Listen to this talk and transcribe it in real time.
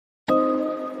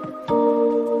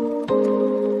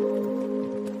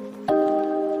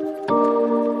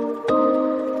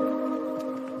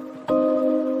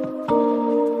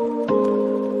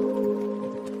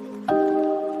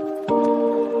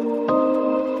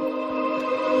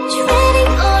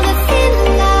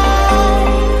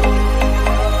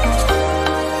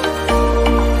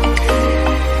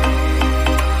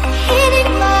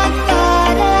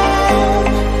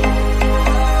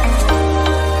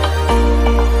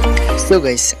So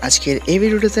guys আজকের এই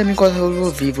ভিডিওটাতে আমি কথা বলবো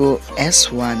ভিভো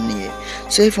S1 নিয়ে।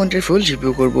 সো এই ফোনটির ফুল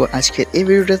রিভিউ করব আজকের এই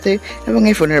ভিডিওটাতে এবং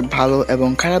এই ফোনের ভালো এবং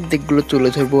খারাপ দিকগুলো তুলে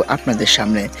ধরবো আপনাদের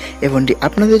সামনে। এই ফোনটি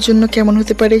আপনাদের জন্য কেমন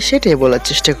হতে পারে সেটাই বলার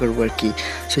চেষ্টা করবো আর কি।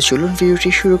 সো চলুন ভিডিওটি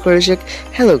শুরু করা যাক।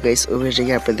 হ্যালো গাইস, ওভি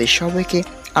ট্রিকে আপনাদের সবাইকে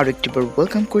আরও একটি বার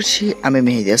ওয়েলকাম করছি। আমি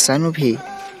ওভি।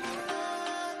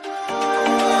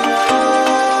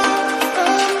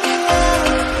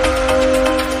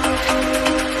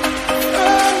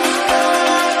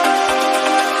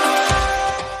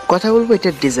 কথা বলবো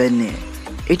এটার ডিজাইন নিয়ে।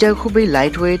 এটা খুবই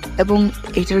লাইট ওয়েট এবং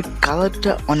এটার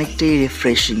কালারটা অনেকটাই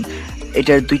রিফ্রেশিং।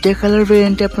 এটার দুইটা কালার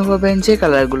ভেরিয়েন্টে আপনি পাবেন, যে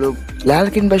কালারগুলো লাল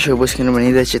কিংবা সবুজ কিংবা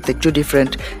নীলের সাথে একটু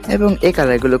ডিফারেন্ট এবং এই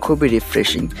কালারগুলো খুবই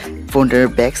রিফ্রেশিং। ফোনটার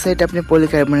ব্যাক সাইড আপনি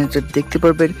পলিকার্বনেটেড দেখতে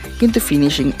পারবেন, কিন্তু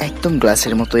ফিনিশিং একদম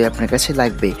গ্লাসের মতোই আপনার কাছে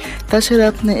লাগবে। তাছাড়া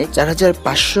আপনি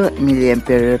 4500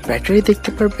 মিলিঅ্যাম্পিয়ারের ব্যাটারি দেখতে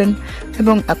পারবেন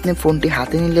এবং আপনি ফোনটি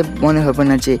হাতে নিলে মনে হবে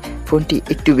না যে ফোনটি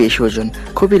একটু বেশি ওজন।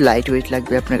 খুবই লাইট ওয়েট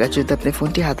লাগবে আপনার কাছে যদি আপনি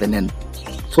ফোনটি হাতে নেন।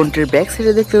 ফোনটির ব্যাক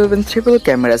সাইডে দেখতে পাবেন ট্রিপল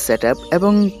ক্যামেরা সেট আপ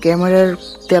এবং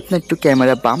ক্যামেরাতে আপনি একটু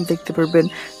ক্যামেরা বাম্প দেখতে পারবেন,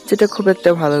 যেটা খুব একটা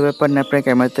ভালো ব্যাপার না, আপনার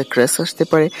ক্যামেরাতে ক্র্যাশ আসতে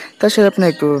পারে। তাছাড়া আপনি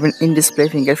দেখতে পাবেন ইন ডিসপ্লে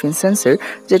ফিঙ্গারপ্রিন্ট সেন্সর,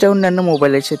 যেটা অন্যান্য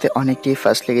মোবাইলের সাথে অনেকটাই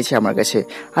ফাস্ট লেগেছে আমার কাছে।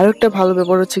 আরও একটা ভালো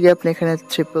ব্যাপার হচ্ছে কি আপনি এখানে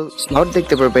ট্রিপল স্লট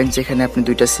দেখতে পারবেন, যেখানে আপনি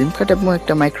দুইটা সিম কার্ড এবং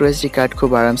একটা মাইক্রো এসডি কার্ড খুব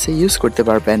আরামসে ইউজ করতে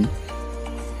পারবেন।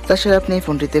 তাছাড়া আপনি এই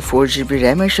ফোনটিতে 4GB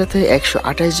র্যামের সাথে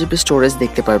 128GB স্টোরেজ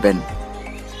দেখতে পারবেন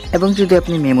এবং যদি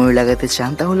আপনি মেমোরি লাগাতে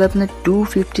চান তাহলে আপনি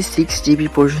 256GB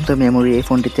পর্যন্ত মেমোরি এই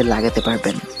ফোনটিতে লাগাতে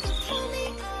পারবেন।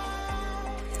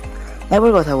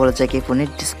 এবার কথা বলা যাক এই ফোনের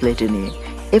ডিসপ্লেটি নিয়ে।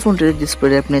 এই ফোনটির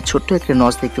ডিসপ্লে আপনি ছোট্ট একটা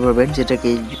নচ দেখতে পারবেন, যেটাকে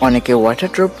অনেকে ওয়াটার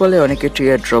ড্রপ বলে, অনেকে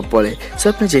টিয়ার ড্রপ বলে। সো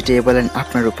আপনি যেটাই বলেন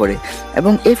আপনার উপরে।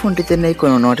 এবং এই ফোনটিতে নেই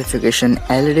কোনো নোটিফিকেশন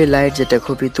এলইডি লাইট, যেটা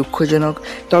খুবই দুঃখজনক।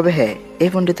 তবে হ্যাঁ, এই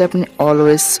ফোনটিতে আপনি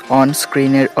অলওয়েজ অন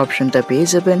স্ক্রিনের অপশনটা পেয়ে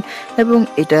যাবেন এবং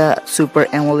এটা সুপার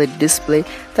অ্যামোলেড ডিসপ্লে।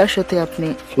 তার সাথে আপনি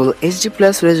ফুল এইচডি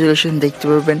প্লাস রেজলিউশন দেখতে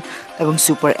পারবেন এবং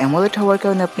সুপার অ্যামোলেড হওয়ার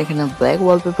কারণে আপনি এখানে ব্ল্যাক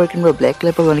ওয়ালপেপার কিংবা ব্ল্যাক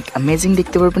লেবেল অনেক অ্যামেজিং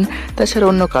দেখতে পারবেন। তাছাড়া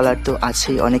অন্য কালার তো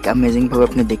আছেই, অনেক অ্যামেজিংভাবে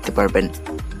আপনি দেখতে পারবেন।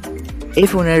 এই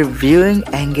ফোনের ভিউইং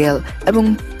অ্যাঙ্গেল এবং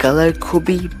কালার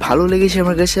খুবই ভালো লেগেছে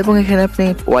আমার কাছে এবং এখানে আপনি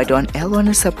Y1L1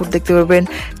 এর সাপোর্ট দেখতে পারবেন,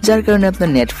 যার কারণে আপনার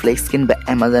নেটফ্লিক্স কিংবা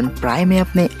অ্যামাজন প্রাইমে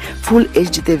আপনি ফুল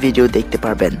এইচডিতে ভিডিও দেখতে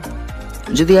পারবেন।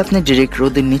 যদি আপনি ডিরেক্ট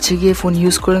রোদের নিচে গিয়ে ফোন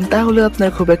ইউজ করেন তাহলে আপনার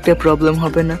খুব একটা প্রবলেম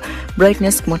হবে না,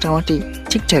 ব্রাইটনেস মোটামুটি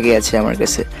ঠিকঠাকই আছে আমার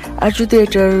কাছে। আর যদি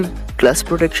এটার গ্লাস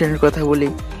প্রোটেকশনের কথা বলি,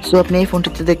 সো আপনি এই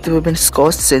ফোনটিতে দেখতে পাবেন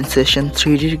Scotch sensation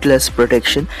 3D glass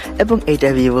protection এবং এটা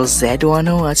ভিভো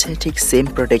Z1-এও আছে ঠিক সেম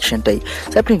প্রোটেকশনটাই।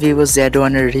 সো আপনি ভিভো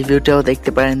Z1 এর রিভিউটাও দেখতে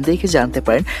পারেন, দেখে জানতে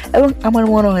পারেন এবং আমার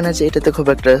মনে হয় না যে এটাতে খুব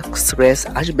একটা স্ক্র্যাচ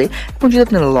আসবে। এবং যদি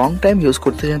আপনি লং টাইম ইউজ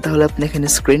করতে চান তাহলে আপনি এখানে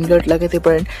স্ক্রিন গার্ড লাগাতে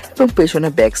পারেন এবং পেছনে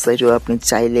ব্যাক সাইডেও আপনি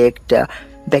চাইলে একটা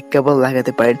ব্যাক কেবল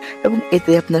লাগাতে পারেন এবং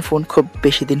এতে আপনার ফোন খুব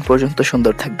বেশি দিন পর্যন্ত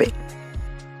সুন্দর থাকবে।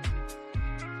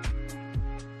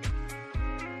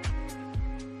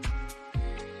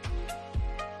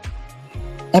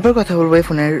 এবার কথা বলবো এই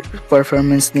ফোনের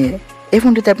পারফরমেন্স নিয়ে। এই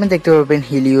ফোনটিতে আপনি দেখতে পাবেন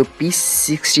হিলিও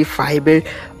P65 এর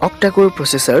অক্টাকোর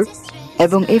প্রসেসর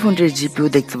এবং এই ফোনটির জিপিইউ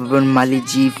দেখতে পাবেন মালি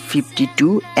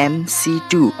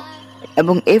G52MC2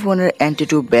 এবং এই ফোনের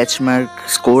অ্যান্টি-2 বেঞ্চমার্ক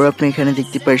স্কোর আপনি এখানে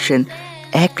দেখতে পাচ্ছেন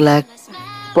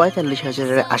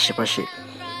 1,45,000-এর আশেপাশে।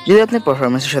 যদি আপনি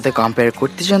পারফরমেন্সের সাথে কম্পেয়ার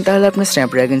করতে চান তাহলে আপনি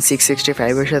স্ন্যাপড্রাগন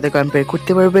 665 এর সাথে কম্পেয়ার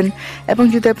করতে পারবেন এবং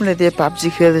যদি আপনি দিয়ে পাবজি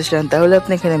খেলতে চান তাহলে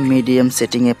আপনি এখানে মিডিয়াম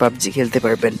সেটিংয়ে পাবজি খেলতে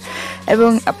পারবেন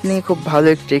এবং আপনি খুব ভালো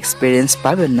একটা এক্সপিরিয়েন্স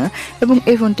পাবেন না। এবং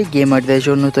এই ফোনটি গেমারদের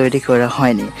জন্য তৈরি করা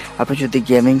হয়নি। আপনি যদি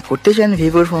গেমিং করতে চান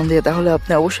ভিভোর ফোন দিয়ে তাহলে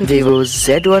আপনি অবশ্যই ভিভো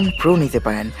Z1 Pro নিতে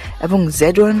পারেন এবং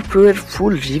Z1 Pro এর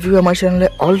ফুল রিভিউ আমার চ্যানেলে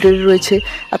অলরেডি রয়েছে।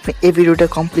 আপনি এই ভিডিওটা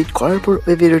কমপ্লিট করার পর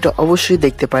ওই ভিডিওটা অবশ্যই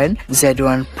দেখতে পারেন।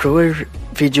 Z1 Pro এর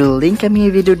ভিডিও লিঙ্ক আমি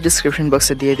এই ভিডিওর ডিসক্রিপশন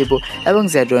বক্সে দিয়ে দেবো এবং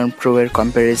Z1 Pro এর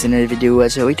কম্প্যারিজনের ভিডিও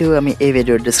আছে, ওইটাও আমি এই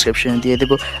ভিডিওর ডিসক্রিপশনে দিয়ে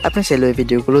দেবো। আপনি চাইলে ওই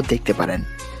ভিডিওগুলো দেখতে পারেন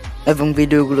এবং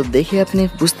ভিডিওগুলো দেখে আপনি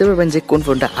বুঝতে পারবেন যে কোন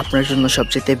ফোনটা আপনার জন্য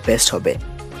সবচেয়ে বেস্ট হবে।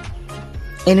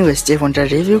 এনিওয়েজ, যে ফোনটা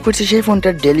রিভিউ করছি সেই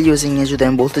ফোনটার ডেলি ইউজিং নিয়ে যদি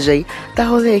আমি বলতে যাই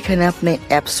তাহলে এখানে আপনি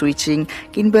অ্যাপ সুইচিং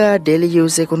কিংবা ডেলি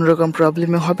ইউজে কোনো রকম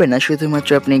প্রবলেমে হবে না। শুধুমাত্র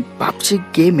আপনি পাবজি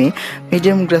গেমে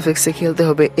মিডিয়াম গ্রাফিক্সে খেলতে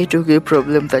হবে, এইটুকুই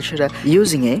প্রবলেম। তাছাড়া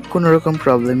ইউজিংয়ে কোনো রকম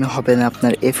প্রবলেমে হবে না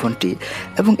আপনার এই ফোনটি।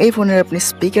 এবং এই ফোনের আপনি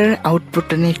স্পিকারের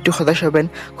আউটপুটটা নিয়ে একটু হতাশ হবেন,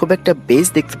 খুব একটা বেস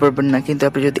দেখতে পারবেন না, কিন্তু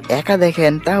আপনি যদি একা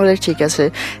দেখেন তাহলে ঠিক আছে।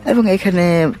 এবং এখানে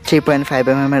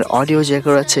 3.5mm এর অডিও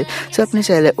জ্যাকও আছে, সো আপনি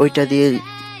চাইলে ওইটা দিয়ে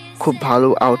খুব ভালো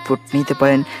আউটপুট নিতে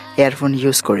পারেন ইয়ারফোন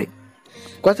ইউজ করে।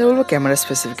 কথা বলবো ক্যামেরা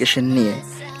স্পেসিফিকেশন নিয়ে।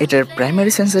 এটার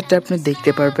প্রাইমারি সেন্সরটা আপনি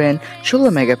দেখতে পারবেন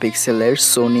 16 মেগাপিক্সেলের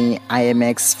সোনি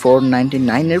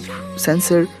IMX499 এর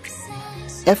সেন্সর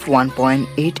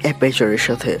f1.8 অ্যাপারচারের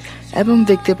সাথে এবং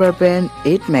দেখতে পারবেন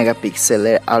 8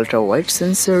 মেগাপিক্সেলের আলট্রা ওয়াইড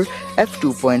সেন্সর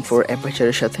f2.4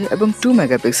 অ্যাপারচারের সাথে এবং 2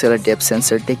 মেগাপিক্সেলের ডেপথ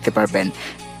সেন্সর দেখতে পারবেন।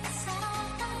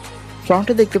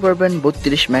 ফ্রন্টে দেখতে পারবেন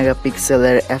 32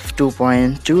 মেগাপিক্সেলের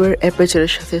f2.2 এর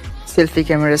অ্যাপারচারের সাথে সেলফি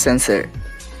ক্যামেরা সেন্সর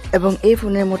এবং এই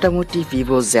ফোনের মোটামুটি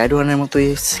ভিভো Z1 এর মতোই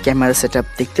ক্যামেরা সেটআপ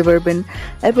দেখতে পারবেন।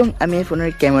 এবং আমি এই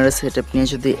ফোনের ক্যামেরা সেটআপ নিয়ে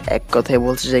যদি এক কথায়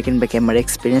বলতে চাই কিংবা ক্যামেরা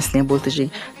এক্সপিরিয়েন্স নিয়ে বলতে চাই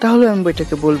তাহলে আমি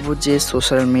এটাকে বলবো যে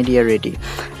সোশ্যাল মিডিয়া রেডি।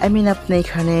 আপনি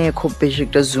এখানে খুব বেশি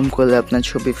একটা জুম করলে আপনার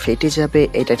ছবি ফেটে যাবে,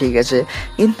 এটা ঠিক আছে,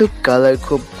 কিন্তু কালার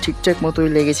খুব ঠিকঠাক মতোই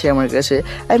লেগেছে আমার কাছে।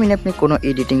 আপনি কোনো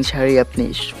এডিটিং ছাড়াই আপনি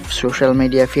সোশ্যাল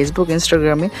মিডিয়া ফেসবুক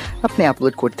ইনস্টাগ্রামে আপনি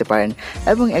আপলোড করতে পারেন।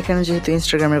 এবং এখানে যেহেতু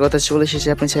ইনস্টাগ্রামের কথা চলে এসেছে,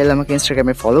 আপনি চাইলে আমাকে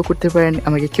ইনস্টাগ্রামে ফলো করতে পারেন।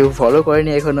 আমাকে কেউ ফলো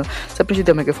করেনি এখনও, আপনি যদি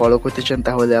আমাকে ফলো করতে চান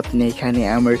তাহলে আপনি এখানে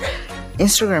আমার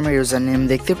ইনস্টাগ্রামের ইউজার নেম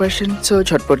দেখতে পাচ্ছেন। সো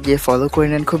ঝটপট গিয়ে ফলো করে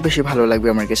নেন, খুব বেশি ভালো লাগবে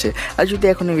আমার কাছে। আর যদি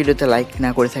এখনও ভিডিওতে লাইক না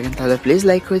করে থাকেন তাহলে প্লিজ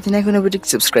লাইক করে দিন। এখনও ভিডিও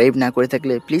সাবস্ক্রাইব না করে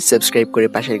থাকলে প্লিজ সাবস্ক্রাইব করে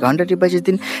পাশের ঘন্টাটি বাজিয়ে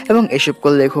দিন। এবং এসব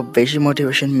করলে খুব বেশি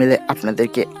মোটিভেশন মিলে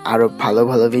আপনাদেরকে আরও ভালো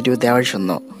ভালো ভিডিও দেওয়ার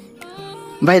জন্য।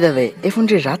 বাই দ্য ওয়ে, এই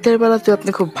ফোনটি রাতের বেলাতে আপনি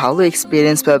খুব ভালো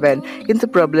এক্সপিরিয়েন্স পাবেন, কিন্তু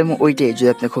প্রবলেম ওইটাই, যদি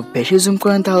আপনি খুব বেশি জুম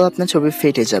করেন তাহলে আপনার ছবি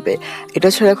ফেটে যাবে। এটা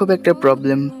ছাড়া খুব একটা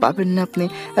প্রবলেম পাবেন না আপনি।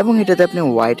 এবং এটাতে আপনি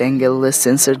ওয়াইড অ্যাঙ্গেল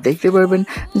সেন্সর দেখতে পারবেন,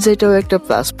 যেটাও একটা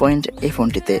প্লাস পয়েন্ট এই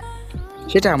ফোনটিতে।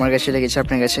 সেটা আমার কাছে লেগেছে,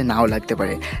 আপনার কাছে নাও লাগতে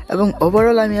পারে। এবং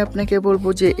ওভারঅল আমি আপনাকে বলবো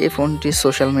যে এই ফোনটি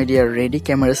সোশ্যাল মিডিয়ার রেডি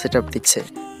ক্যামেরা সেট আপ দিচ্ছে।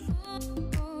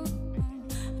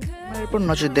 এরপর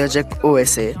নজর দেওয়া যাক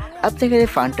ওএসে। আপনি এখানে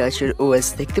ফান টাচের ওএস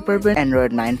দেখতে পারবেন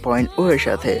অ্যান্ড্রয়েড 9.0 এর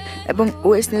সাথে। এবং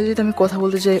ওএস নিয়ে যদি আমি কথা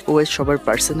বলতে চাই, ওএস সবার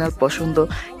পার্সোনাল পছন্দ।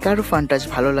 কারো ফান টাচ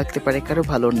ভালো লাগতে পারে, কারো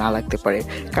ভালো না লাগতে পারে,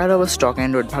 কারো আবার স্টক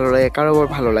অ্যান্ড্রয়েড ভালো লাগে, কারো আবার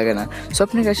ভালো লাগে না। সো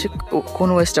আপনার কাছে কোন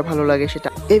ওএসটা ভালো লাগে সেটা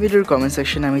এই ভিডিওর কমেন্ট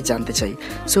সেকশনে আমি জানতে চাই।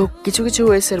 সো কিছু কিছু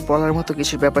ওএসের বলার মতো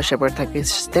কিছু ব্যাপার স্যাপার থাকে,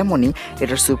 তেমনই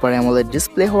এটার সুপার অ্যামোলেড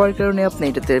ডিসপ্লে হওয়ার কারণে আপনি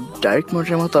এটাতে ডার্ক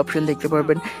মোডের মতো অপশন দেখতে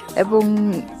পারবেন। এবং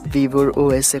ভিভোর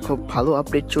ওএসে খুব ভালো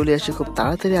আপডেট চলে আসে, খুব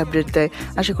তাড়াতাড়ি আপডেট দেয়।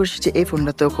 আশা করছি যে এই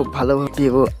ফোনটাতেও খুব ভালোভাবে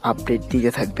ভিভো আপডেট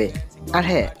দিতে থাকবে। আর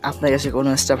হ্যাঁ, আপনার কাছে কোন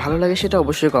ওএসটা ভালো লাগে সেটা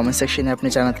অবশ্যই কমেন্ট সেকশনে আপনি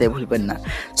জানাতে ভুলবেন না।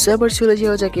 সো এবার চলে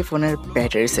যাওয়া যাক এই ফোনের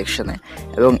ব্যাটারি সেকশনে।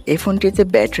 এবং এই ফোনটিতে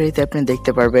ব্যাটারিতে আপনি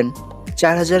দেখতে পারবেন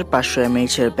 4500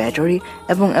 mAh এর ব্যাটারি।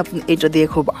 এবং আপনি এটা দিয়ে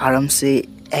খুব আরামসে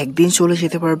একদিন চলে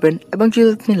যেতে পারবেন। এবং যদি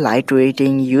আপনি লাইট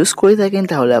ওয়েটিং ইউজ করে থাকেন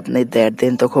তাহলে আপনি 1.5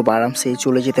 দিন তো খুব আরামসেই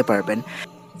চলে যেতে পারবেন।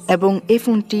 এবং এই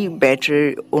ফোনটি ব্যাটারির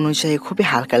অনুযায়ী খুবই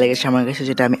হালকা লেগেছে আমার কাছে,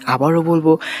 যেটা আমি আবারও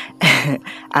বলবো।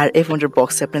 আর এই ফোনটার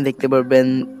বক্সে আপনি দেখতে পারবেন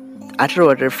 18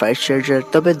 ওয়াটের ফাস্ট চার্জার।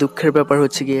 তবে দুঃখের ব্যাপার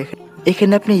হচ্ছে গিয়ে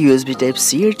এখানে আপনি USB Type-C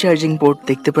এর চার্জিং পোর্ট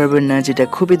দেখতে পারবেন না, যেটা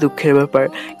খুবই দুঃখের ব্যাপার।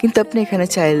 কিন্তু আপনি এখানে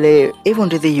চাইলে এই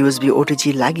ফোনটিতে USB OTG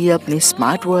লাগিয়ে আপনি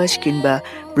স্মার্ট ওয়াচ কিংবা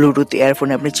ব্লুটুথ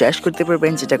ইয়ারফোনে আপনি চার্জ করতে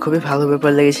পারবেন, যেটা খুবই ভালো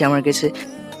ব্যাপার লেগেছে আমার কাছে।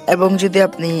 এবং যদি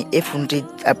আপনি এই ফোনটি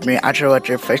আপনি 18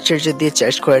 ওয়াটের ফাস্ট চার্জার দিয়ে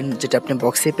চার্জ করেন, যেটা আপনি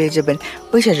বক্সে পেয়ে যাবেন,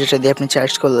 ওই চার্জারটা দিয়ে আপনি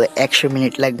চার্জ করলে 100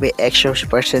 মিনিট লাগবে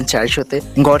 100% চার্জ হতে।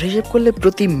 গড় হিসেব করলে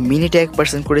প্রতি মিনিটে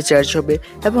 1% করে চার্জ হবে।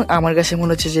 এবং আমার কাছে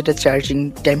মনে হচ্ছে যেটা চার্জিং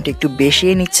টাইমটা একটু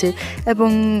বেশিই নিচ্ছে। এবং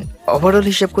ওভারঅল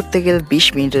হিসাব করতে গেলে 20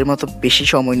 মিনিটের মতো বেশি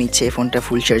সময় নিচ্ছে এই ফোনটা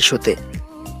ফুল চার্জ হতে।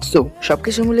 সো সব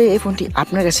কিছু মিলিয়ে এই ফোনটি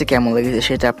আপনার কাছে কেমন লেগেছে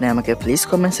সেটা আপনি আমাকে প্লিজ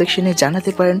কমেন্ট সেকশনে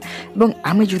জানাতে পারেন। এবং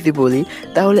আমি যদি বলি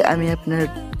তাহলে আমি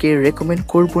আপনাকে রেকমেন্ড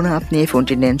করবো না আপনি এই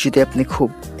ফোনটি নেন যদি আপনি খুব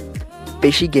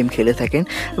বেশি গেম খেলে থাকেন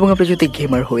এবং আপনি যদি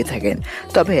গেমার হয়ে থাকেন।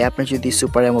 তবে আপনি যদি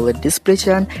সুপার অ্যামোলেড ডিসপ্লে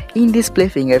চান, ইন ডিসপ্লে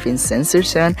ফিঙ্গারপ্রিন্ট সেন্সর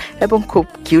চান এবং খুব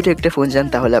কিউট একটা ফোন চান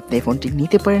তাহলে আপনি এই ফোনটি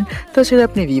নিতে পারেন। তাছাড়া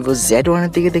আপনি ভিভো Z1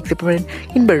 এর দিকে দেখতে পারেন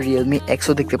কিংবা রিয়েলমি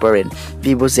Xও দেখতে পারেন।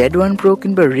 ভিভো Z1 Pro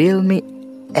কিংবা রিয়েলমি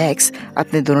X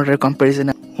আপনি দোনোটার comparison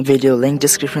video link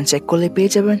description check করলে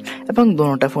পেয়ে যাবেন। এবং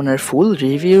দোনোটা ফোনের ফুল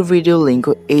রিভিউ ভিডিও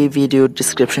লিঙ্কও এই ভিডিও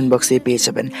ডিসক্রিপশন বক্সে পেয়ে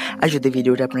যাবেন। আর যদি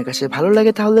ভিডিওটা আপনার কাছে ভালো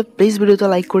লাগে তাহলে প্লিজ ভিডিওটা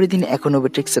লাইক করে দিন। এখনও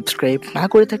ঠিক সাবস্ক্রাইব না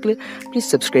করে থাকলে প্লিজ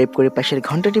সাবস্ক্রাইব করে পাশের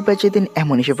ঘন্টাটি বাজিয়ে দিন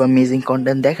এমনই সব অ্যামেজিং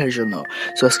কন্টেন্ট দেখার জন্য।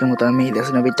 সো আজকের মতো আমি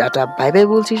দেশনবী টাটা বাই বাই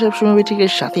বলছি। সবসময় ওভি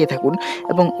ট্রিকের সাথেই থাকুন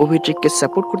এবং ওভি ট্রিককে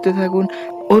সাপোর্ট করতে থাকুন।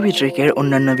 ওভি ট্রিকের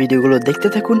অন্যান্য ভিডিওগুলো দেখতে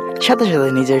থাকুন, সাথে সাথে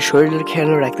নিজের শরীরের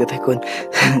খেয়ালও রাখতে থাকুন।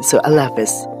 সো আল্লাহ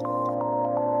হাফেজ।